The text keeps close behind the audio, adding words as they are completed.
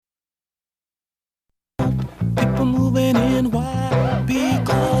People moving in white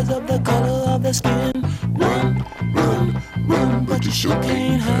because of the color of their skin. Run, run, run, but you sure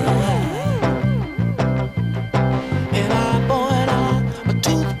can't hide. An eye for an eye, a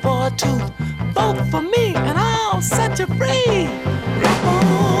tooth for a tooth. Vote for me and I'll set you free. Rap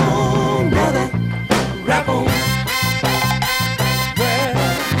on, brother, rap on. Well,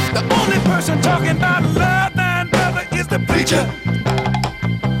 the only person talking about love, man, brother, is the preacher.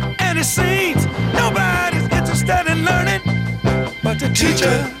 And it seems nobody's interested in learning but the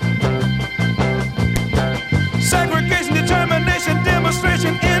teacher. Segregation, determination,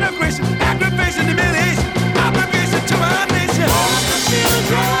 demonstration, integration, aggravation, humiliation, obligation to our nation. All the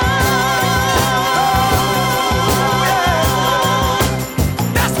children.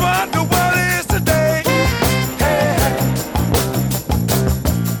 That's what the world is today. Hey.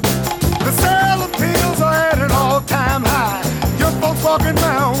 The sale of pills are at an all-time high. Young folks walking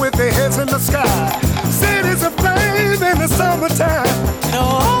around with their heads in the sky. Cities aflame in the summertime.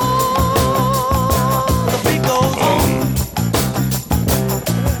 The beat goes on.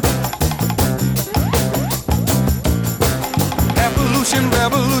 Evolution,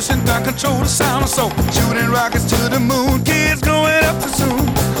 revolution, gun control the sound of soul. Shooting rockets to the moon, kids growing up too soon.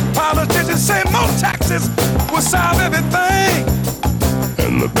 Politicians say more taxes will solve everything.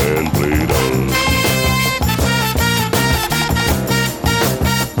 And the band played on.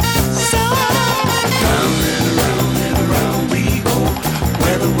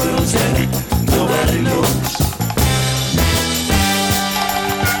 Nobody knows.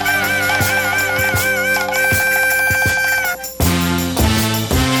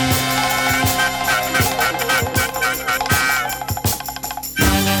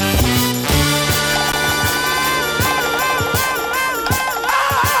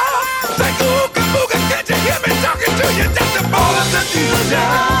 Say ooga booga, can't you hear me talking to you? That's the ball of the future.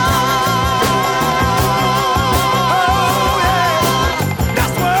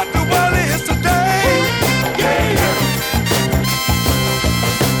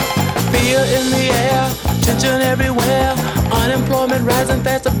 Everywhere, unemployment rising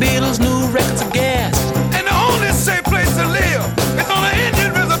fast. The Beatles' new records of gas. And the only safe place to live is on an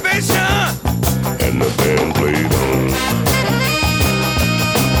Indian reservation. And the band played on.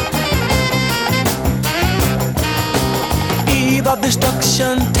 Eve of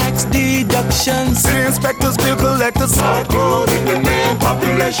destruction, tax deduction. City inspectors, bill collectors. Hardcore demand,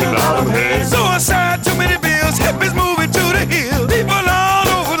 population out of hand. Suicide, too many bills. Hippies moving to the hill. People all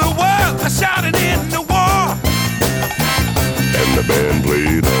over the world are shouting in the war. And the band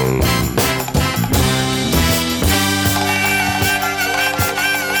played on.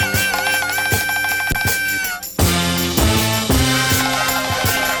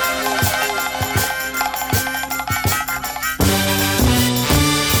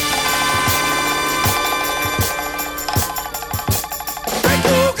 Hey,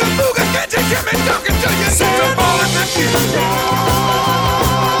 booga booga, can't you hear me talking to you? It's a ball in the future.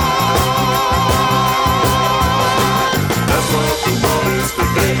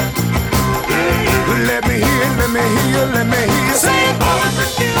 Let me hear, let me hear, let me hear. Say it all in the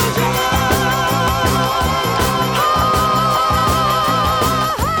future. That's what the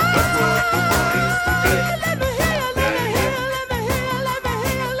world is today. Let me hear, let me hear, let me hear, let me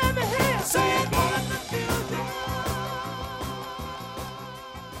hear, let me hear. Say it all in the future.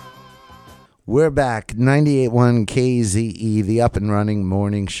 We're back, 98.1 KZE, the Up and Running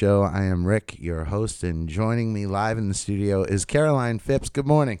Morning Show. I am Rick, your host, and joining me live in the studio is Caroline Phipps. Good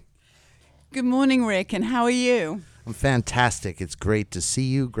morning. Good morning, Rick, and how are you? I'm fantastic. It's great to see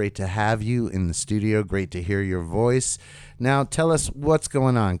you, great to have you in the studio, great to hear your voice. Now, tell us what's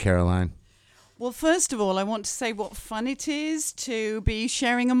going on, Caroline. Well, first of all, I want to say what fun it is to be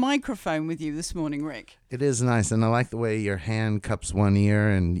sharing a microphone with you this morning, Rick. It is nice, and I like the way your hand cups one ear,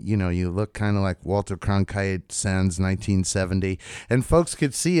 and, you know, you look kind of like Walter Cronkite sans 1970. And folks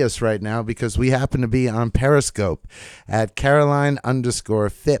could see us right now because we happen to be on Periscope at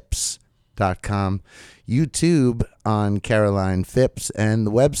Caroline_Phipps. YouTube on Caroline Phipps, and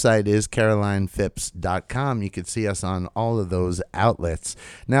the website is CarolinePhipps.com. You can see us on all of those outlets.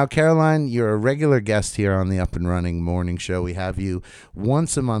 Now, Caroline, you're a regular guest here on the Up and Running Morning Show. We have you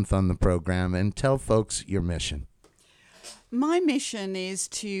once a month on the program, and tell folks your mission. My mission is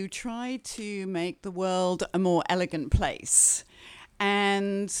to try to make the world a more elegant place.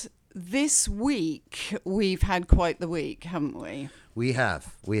 And this week, we've had quite the week, haven't we? We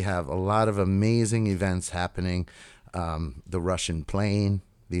have a lot of amazing events happening. The Russian plane,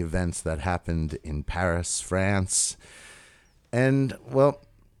 the events that happened in Paris, France. And, well,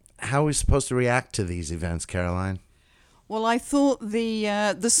 how are we supposed to react to these events, Caroline? Well, I thought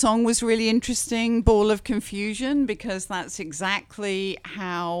the song was really interesting, Ball of Confusion, because that's exactly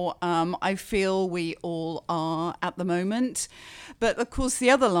how I feel we all are at the moment. But of course, the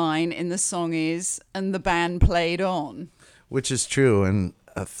other line in the song is, and the band played on. Which is true. And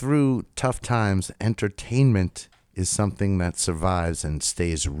through tough times, entertainment is something that survives and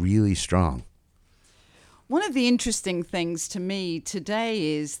stays really strong. One of the interesting things to me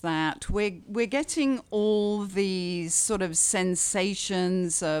today is that we're getting all these sort of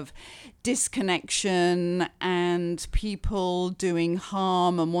sensations of disconnection and people doing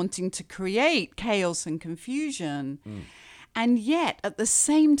harm and wanting to create chaos and confusion. And yet, at the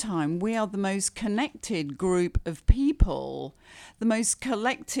same time, we are the most connected group of people, the most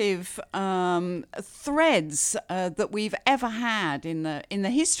collective threads that we've ever had in the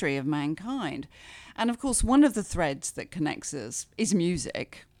history of mankind. And of course, one of the threads that connects us is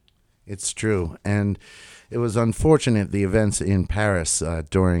music. It's true. And it was unfortunate, the events in Paris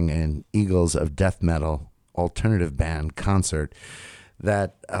during an Eagles of Death Metal alternative band concert,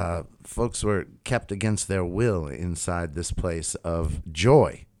 that folks were kept against their will inside this place of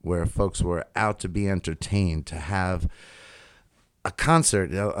joy, where folks were out to be entertained, to have a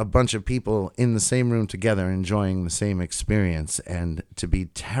concert, a bunch of people in the same room together enjoying the same experience, and to be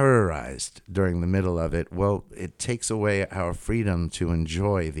terrorized during the middle of it. Well, it takes away our freedom to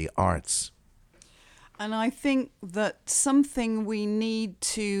enjoy the arts. And I think that something we need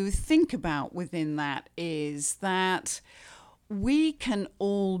to think about within that is that we can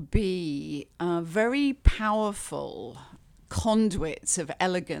all be very powerful conduits of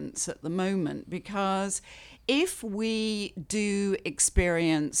elegance at the moment, because if we do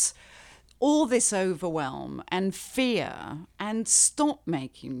experience all this overwhelm and fear and stop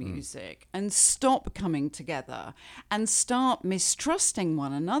making music and stop coming together and start mistrusting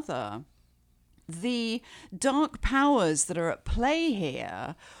one another, the dark powers that are at play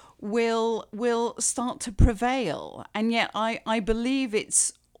here will start to prevail. And yet I believe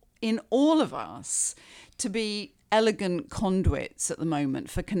it's in all of us to be elegant conduits at the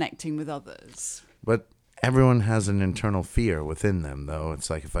moment for connecting with others. But everyone has an internal fear within them, though. It's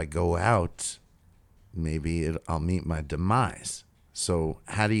like, if I go out, maybe I'll meet my demise. So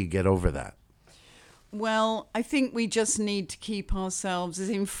how do you get over that? Well, I think we just need to keep ourselves as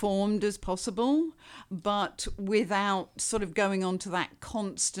informed as possible, but without sort of going on to that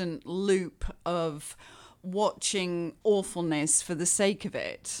constant loop of watching awfulness for the sake of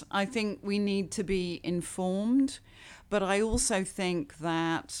it. I think we need to be informed, but I also think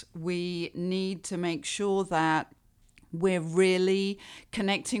that we need to make sure that we're really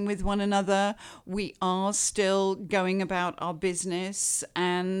connecting with one another. We are still going about our business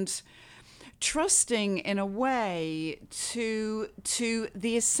and trusting in a way to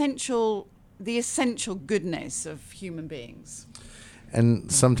the essential goodness of human beings.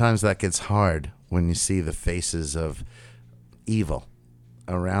 And sometimes that gets hard when you see the faces of evil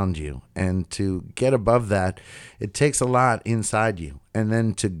around you. And to get above that, it takes a lot inside you. And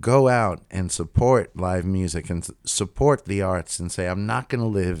then to go out and support live music and support the arts and say, I'm not going to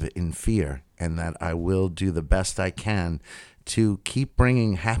live in fear, and that I will do the best I can to keep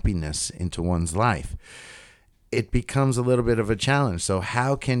bringing happiness into one's life. It becomes a little bit of a challenge. So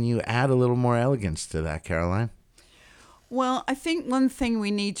how can you add a little more elegance to that, Caroline? Well, I think one thing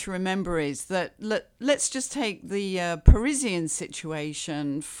we need to remember is that let's just take the Parisian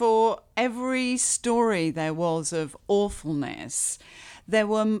situation. For every story there was of awfulness, there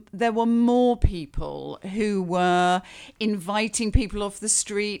were more people who were inviting people off the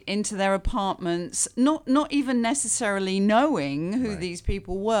street into their apartments, not even necessarily knowing who these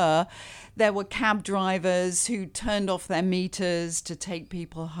people were. There were cab drivers who turned off their meters to take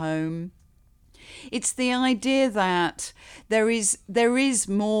people home. It's the idea that there is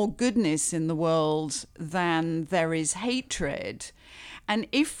more goodness in the world than there is hatred. And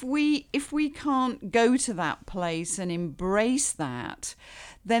if we can't go to that place and embrace that,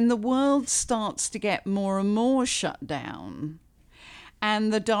 then the world starts to get more and more shut down,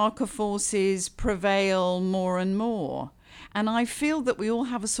 and the darker forces prevail more and more. And I feel that we all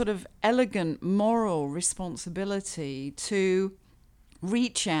have a sort of elegant moral responsibility to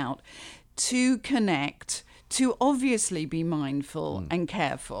reach out, to connect, to obviously be mindful and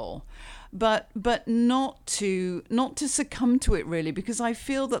careful, but not to succumb to it, really, because I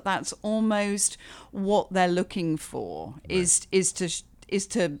feel that that's almost what they're looking for, is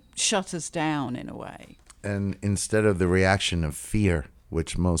to shut us down in a way. And instead of the reaction of fear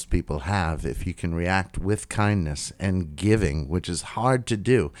which most people have, if you can react with kindness and giving, which is hard to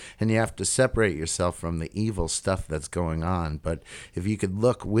do, and you have to separate yourself from the evil stuff that's going on. But if you could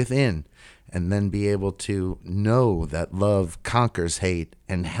look within and then be able to know that love conquers hate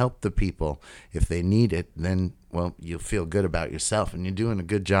and help the people if they need it, then, well, you'll feel good about yourself, and you're doing a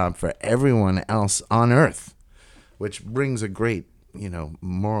good job for everyone else on earth, which brings a great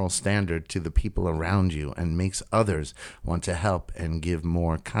moral standard to the people around you and makes others want to help and give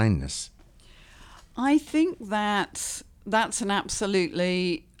more kindness. I think that's an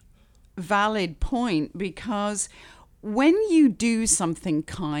absolutely valid point, because when you do something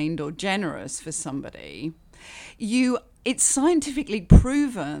kind or generous for somebody, it's scientifically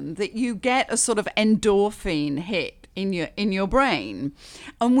proven that you get a sort of endorphin hit in your brain.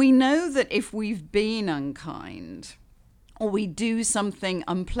 And we know that if we've been unkind, or we do something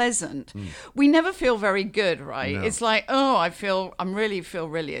unpleasant, we never feel very good, right? No. It's like, I feel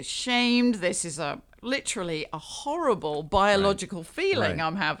really ashamed. This is literally a horrible biological feeling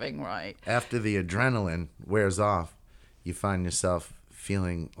I'm having, right? After the adrenaline wears off, you find yourself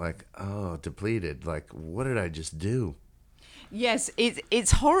feeling like, depleted. Like, what did I just do? Yes,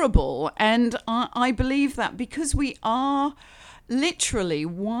 it's horrible. And I believe that because we are literally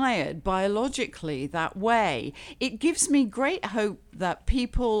wired biologically that way, it gives me great hope that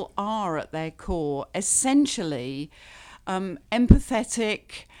people are at their core essentially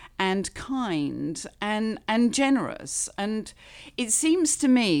empathetic and kind and generous. And it seems to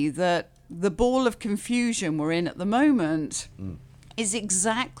me that the ball of confusion we're in at the moment is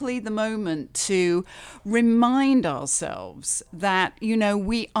exactly the moment to remind ourselves that,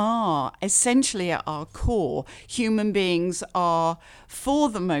 we are essentially at our core, human beings are, for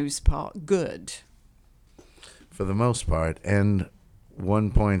the most part, good. For the most part. And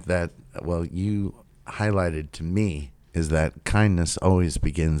one point that, you highlighted to me is that kindness always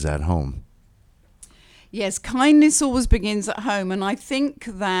begins at home. Yes, kindness always begins at home. And I think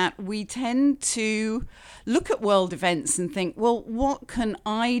that we tend to look at world events and think, well, what can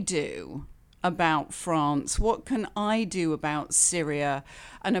I do about France? What can I do about Syria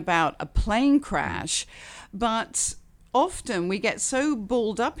and about a plane crash? But often we get so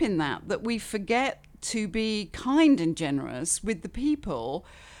balled up in that we forget to be kind and generous with the people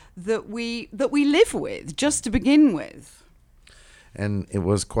that we live with, just to begin with. And it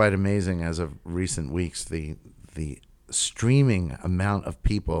was quite amazing as of recent weeks, the streaming amount of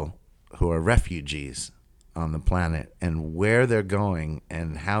people who are refugees on the planet and where they're going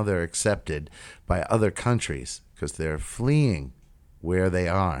and how they're accepted by other countries because they're fleeing where they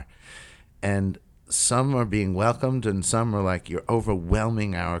are. And some are being welcomed and some are like, you're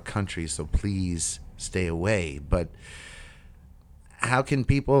overwhelming our country, so please stay away. But how can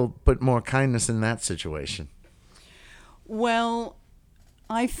people put more kindness in that situation? Well,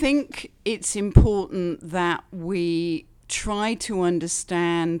 I think it's important that we try to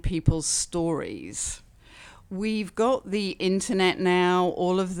understand people's stories. We've got the internet now,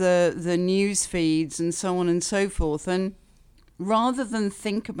 all of the news feeds and so on and so forth. And rather than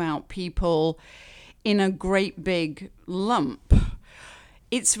think about people in a great big lump,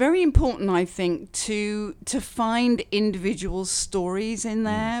 it's very important, I think, to find individual stories in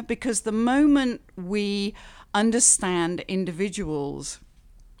there, because the moment we understand individuals,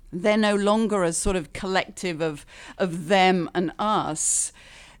 they're no longer a sort of collective of them and us.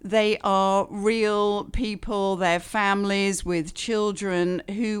 They are real people, they're families with children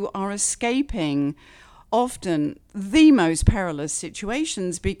who are escaping often the most perilous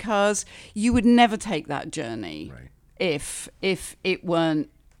situations, because you would never take that journey if it weren't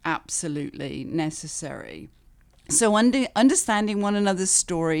absolutely necessary. So understanding one another's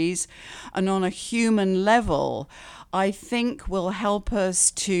stories and on a human level, I think will help us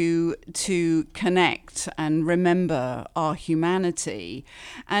to connect and remember our humanity.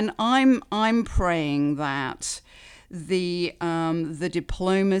 And I'm praying that the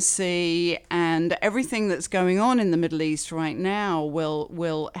diplomacy and everything that's going on in the Middle East right now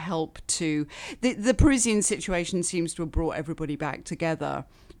will help to. The Parisian situation seems to have brought everybody back together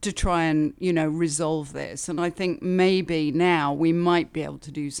to try and resolve this. And I think maybe now we might be able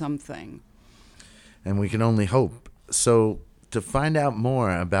to do something. And we can only hope. So to find out more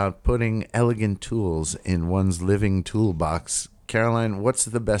about putting elegant tools in one's living toolbox, Caroline, what's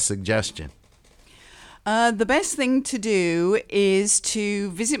the best suggestion? The best thing to do is to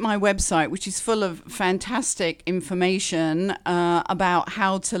visit my website, which is full of fantastic information about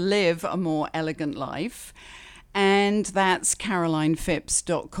how to live a more elegant life. And that's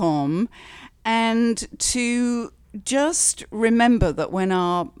carolinefipps.com. And to just remember that when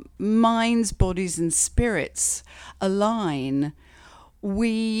our minds, bodies, and spirits align,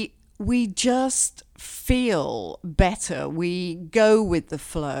 we just feel better. We go with the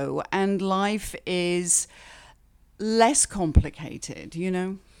flow, and life is less complicated, you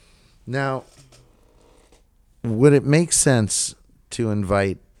know? Now, would it make sense to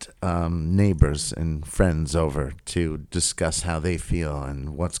invite neighbors and friends over to discuss how they feel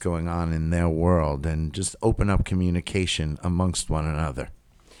and what's going on in their world and just open up communication amongst one another?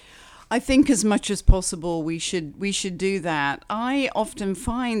 I think as much as possible we should do that. I often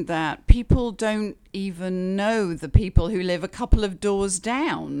find that people don't even know the people who live a couple of doors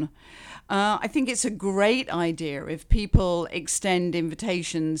down. I think it's a great idea if people extend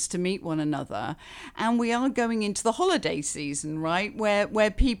invitations to meet one another. And we are going into the holiday season, right,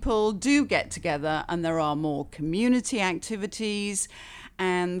 where people do get together and there are more community activities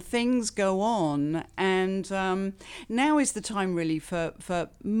and things go on. And now is the time really for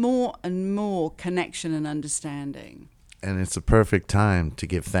more and more connection and understanding. And it's a perfect time to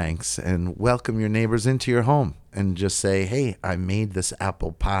give thanks and welcome your neighbors into your home and just say, hey, I made this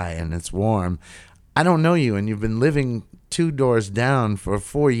apple pie and it's warm. I don't know you, and you've been living 2 doors down for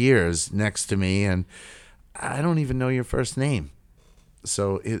 4 years next to me, and I don't even know your first name.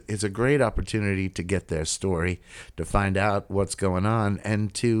 So it's a great opportunity to get their story, to find out what's going on,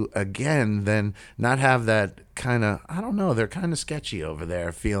 and to, again, then not have that kind of, I don't know, they're kind of sketchy over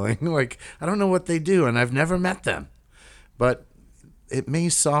there feeling like, I don't know what they do, and I've never met them. But it may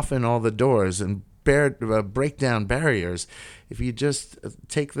soften all the doors and break down barriers if you just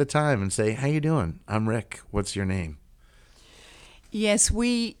take the time and say, how you doing? I'm Rick. What's your name? Yes,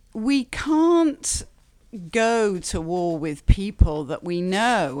 we can't go to war with people that we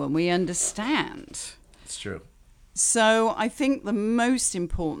know and we understand. It's true. So I think the most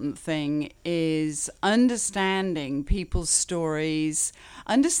important thing is understanding people's stories,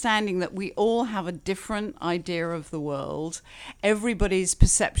 understanding that we all have a different idea of the world. Everybody's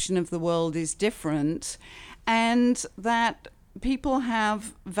perception of the world is different, and that people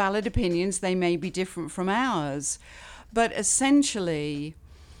have valid opinions. They may be different from ours, but essentially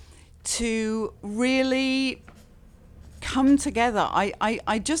to really come together.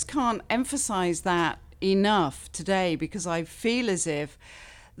 I just can't emphasize that enough today, because I feel as if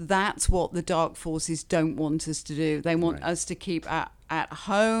that's what the dark forces don't want us to do. They want us to keep at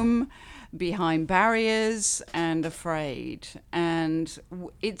home, behind barriers, and afraid. And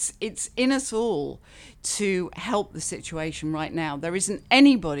it's in us all to help the situation right now. There isn't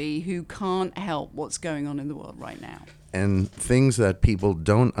anybody who can't help what's going on in the world right now. And things that people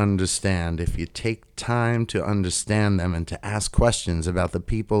don't understand, if you take time to understand them and to ask questions about the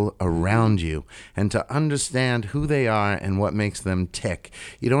people around you and to understand who they are and what makes them tick,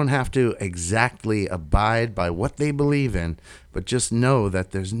 you don't have to exactly abide by what they believe in, but just know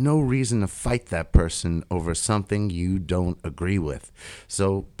that there's no reason to fight that person over something you don't agree with.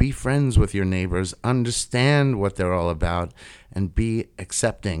 So be friends with your neighbors, understand what they're all about, and be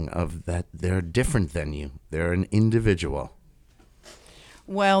accepting of that they're different than you. They're an individual.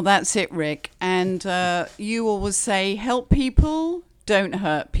 Well, that's it, Rick. And you always say, help people, don't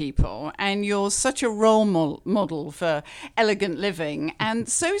hurt people. And you're such a role model for elegant living. And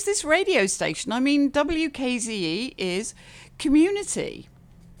so is this radio station. I mean, WKZE is community.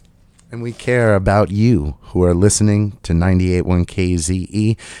 And we care about you who are listening to 98.1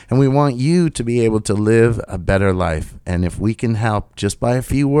 KZE, and we want you to be able to live a better life. And if we can help just by a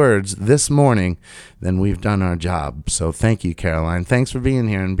few words this morning, then we've done our job. So thank you, Caroline. Thanks for being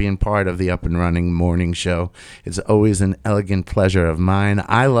here and being part of the Up and Running Morning Show. It's always an elegant pleasure of mine.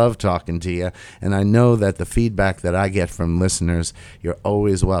 I love talking to you, and I know that the feedback that I get from listeners, you're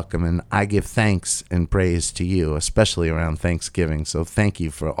always welcome. And I give thanks and praise to you, especially around Thanksgiving. So thank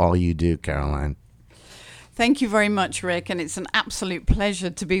you for all you do, Caroline. Thank you very much, Rick, and it's an absolute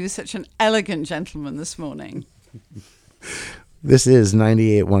pleasure to be with such an elegant gentleman this morning. This is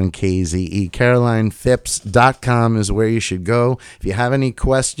 98.1 KZE. CarolinePhipps.com is where you should go. If you have any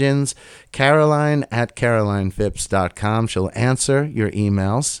questions, Caroline at CarolinePhipps.com. She'll answer your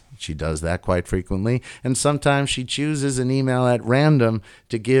emails. She does that quite frequently. And sometimes she chooses an email at random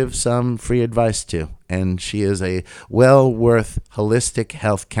to give some free advice to. And she is a well-worth holistic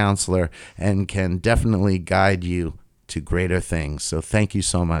health counselor and can definitely guide you to greater things. So thank you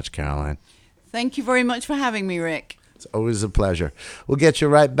so much, Caroline. Thank you very much for having me, Rick. It's always a pleasure. We'll get you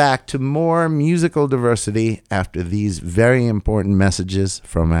right back to more musical diversity after these very important messages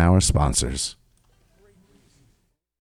from our sponsors.